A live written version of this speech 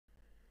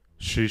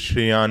श्री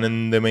श्री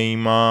आनंदमयी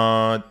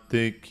मात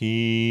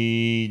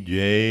की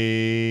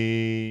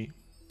जय.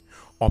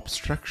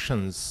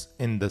 Obstructions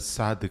in the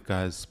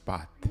Sadhaka's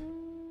path.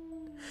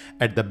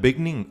 At the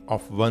beginning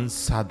of one's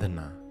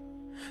sadhana,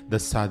 the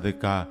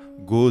sadhaka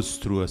goes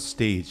through a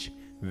stage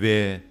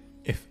where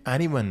if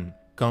anyone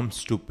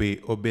comes to pay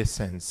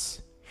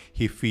obeisance,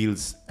 he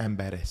feels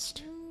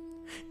embarrassed,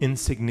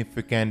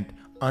 insignificant,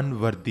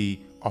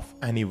 unworthy of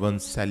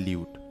anyone's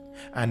salute,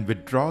 and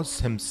withdraws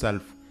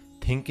himself,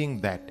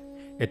 thinking that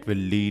it will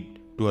lead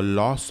to a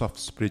loss of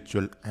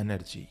spiritual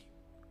energy.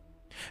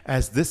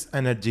 As this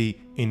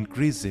energy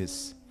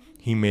increases,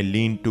 he may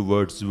lean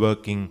towards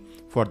working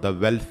for the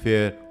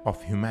welfare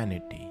of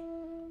humanity.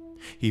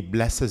 He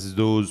blesses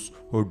those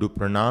who do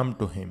pranam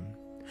to him.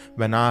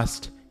 When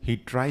asked, he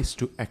tries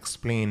to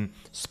explain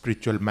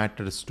spiritual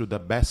matters to the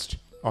best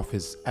of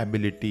his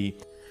ability,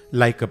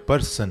 like a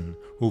person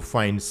who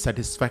finds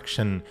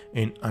satisfaction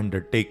in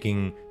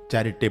undertaking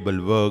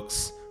charitable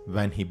works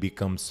when he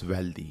becomes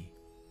wealthy.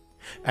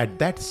 At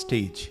that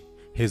stage,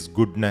 his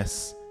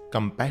goodness,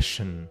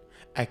 compassion,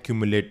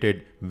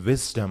 accumulated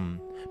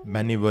wisdom,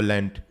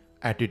 benevolent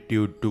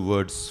attitude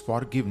towards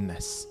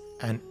forgiveness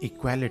and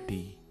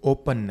equality,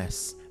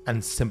 openness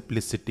and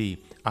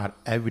simplicity are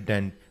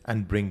evident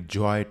and bring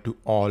joy to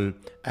all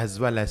as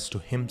well as to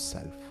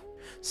himself,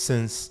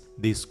 since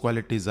these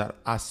qualities are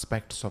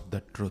aspects of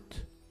the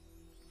truth.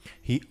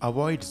 He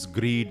avoids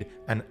greed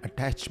and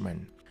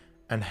attachment,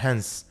 and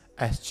hence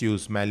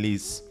eschews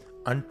malice,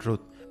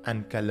 untruth,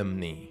 and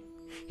calumny.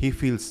 He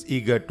feels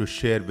eager to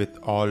share with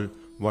all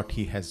what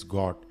he has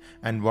got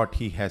and what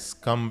he has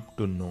come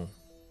to know.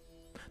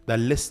 The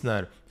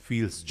listener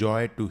feels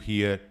joy to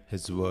hear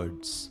his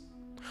words.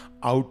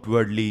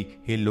 Outwardly,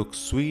 he looks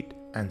sweet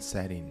and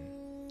serene.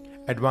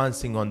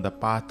 Advancing on the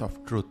path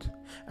of truth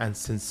and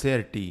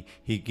sincerity,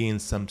 he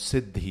gains some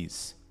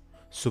siddhis,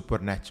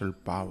 supernatural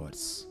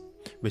powers,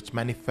 which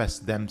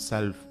manifest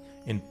themselves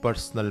in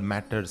personal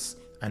matters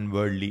and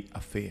worldly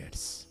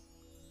affairs.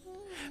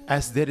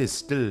 As there is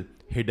still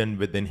hidden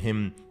within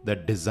him the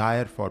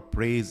desire for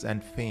praise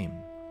and fame,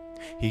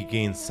 he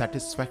gains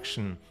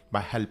satisfaction by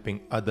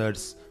helping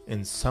others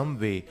in some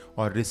way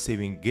or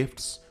receiving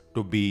gifts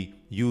to be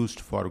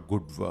used for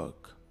good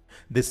work.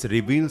 This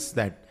reveals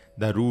that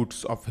the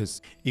roots of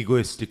his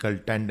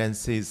egoistical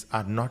tendencies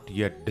are not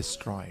yet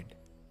destroyed.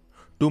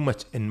 Too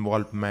much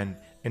involvement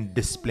in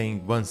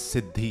displaying one's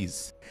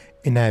siddhis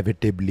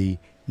inevitably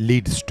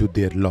leads to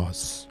their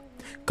loss.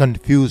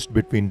 Confused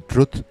between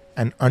truth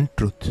and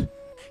untruth,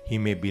 he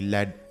may be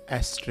led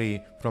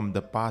astray from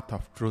the path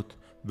of truth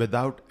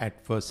without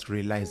at first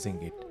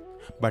realizing it.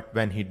 But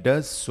when he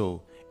does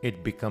so,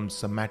 it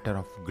becomes a matter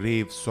of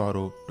grave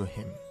sorrow to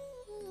him.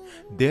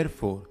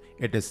 Therefore,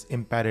 it is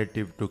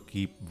imperative to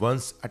keep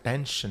one's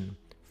attention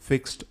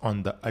fixed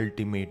on the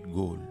ultimate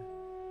goal.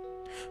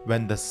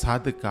 When the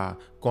sadhaka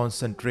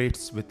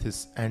concentrates with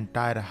his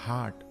entire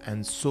heart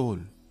and soul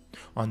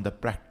on the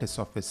practice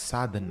of his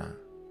sadhana,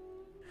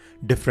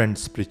 different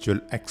spiritual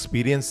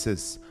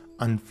experiences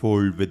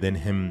unfold within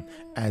him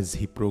as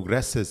he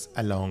progresses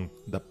along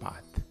the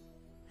path.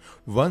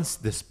 Once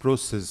this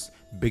process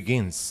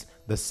begins,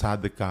 the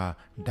sadhaka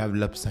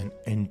develops an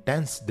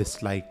intense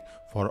dislike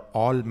for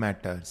all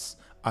matters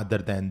other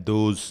than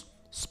those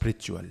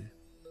spiritual.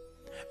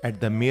 At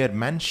the mere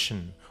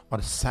mention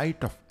or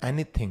sight of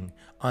anything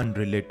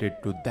unrelated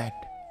to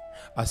that,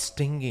 a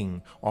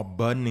stinging or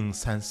burning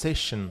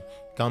sensation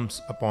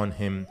comes upon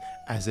him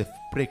as if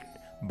pricked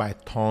by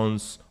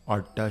thorns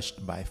or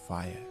touched by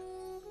fire.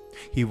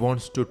 He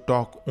wants to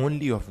talk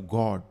only of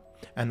God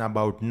and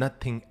about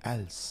nothing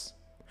else.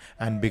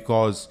 And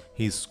because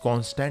he is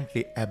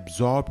constantly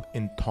absorbed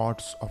in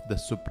thoughts of the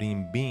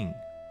Supreme Being,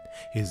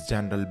 his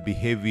general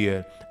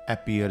behavior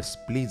appears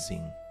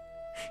pleasing.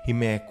 He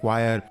may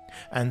acquire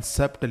and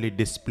subtly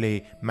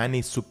display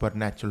many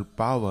supernatural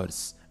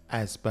powers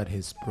as per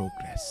his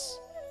progress.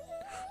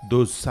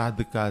 Those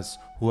sadhakas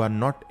who are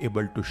not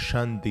able to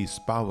shun these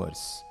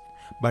powers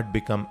but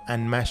become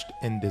enmeshed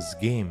in this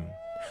game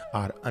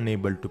are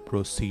unable to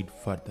proceed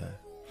further,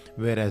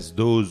 whereas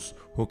those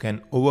who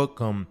can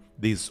overcome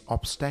these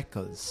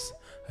obstacles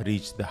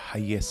reach the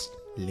highest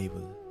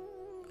level.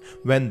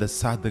 When the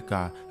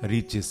sadhaka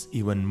reaches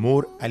even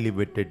more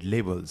elevated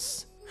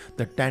levels,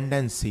 the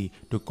tendency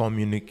to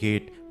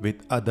communicate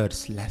with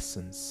others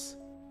lessens.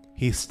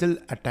 He still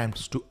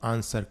attempts to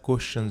answer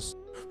questions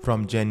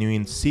from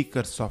genuine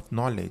seekers of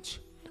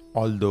knowledge,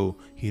 although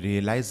he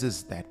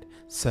realizes that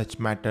such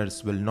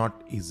matters will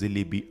not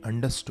easily be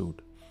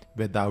understood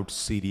without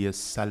serious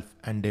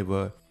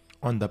self-endeavor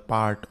on the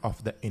part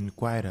of the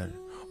inquirer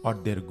or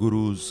their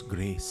guru's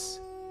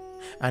grace.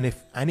 And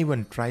if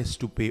anyone tries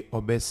to pay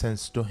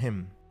obeisance to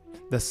him,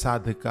 the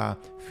sadhaka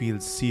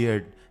feels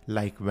seared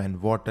like when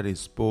water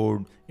is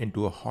poured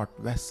into a hot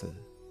vessel.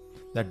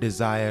 The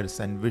desires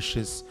and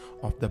wishes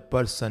of the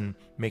person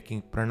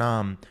making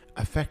pranam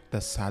affect the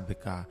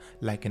sadhaka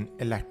like an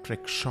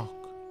electric shock.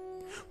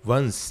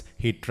 Once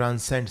he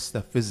transcends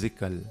the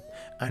physical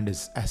and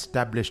is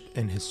established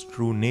in his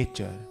true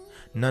nature,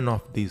 none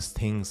of these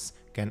things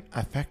can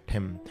affect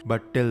him,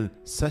 but till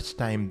such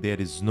time there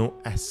is no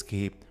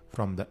escape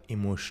from the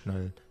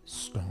emotional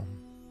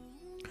storm.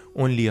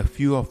 Only a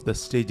few of the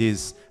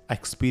stages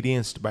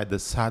experienced by the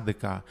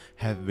sadhaka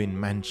have been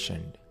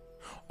mentioned.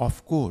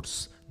 Of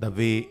course, the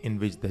way in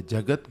which the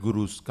Jagat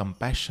Guru's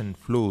compassion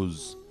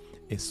flows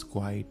is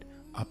quite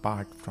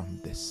apart from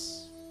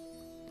this.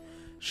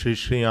 Shri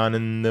Shri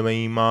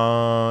Anandamayi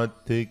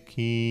Mat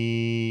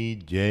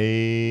Ki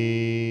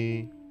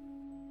Jai.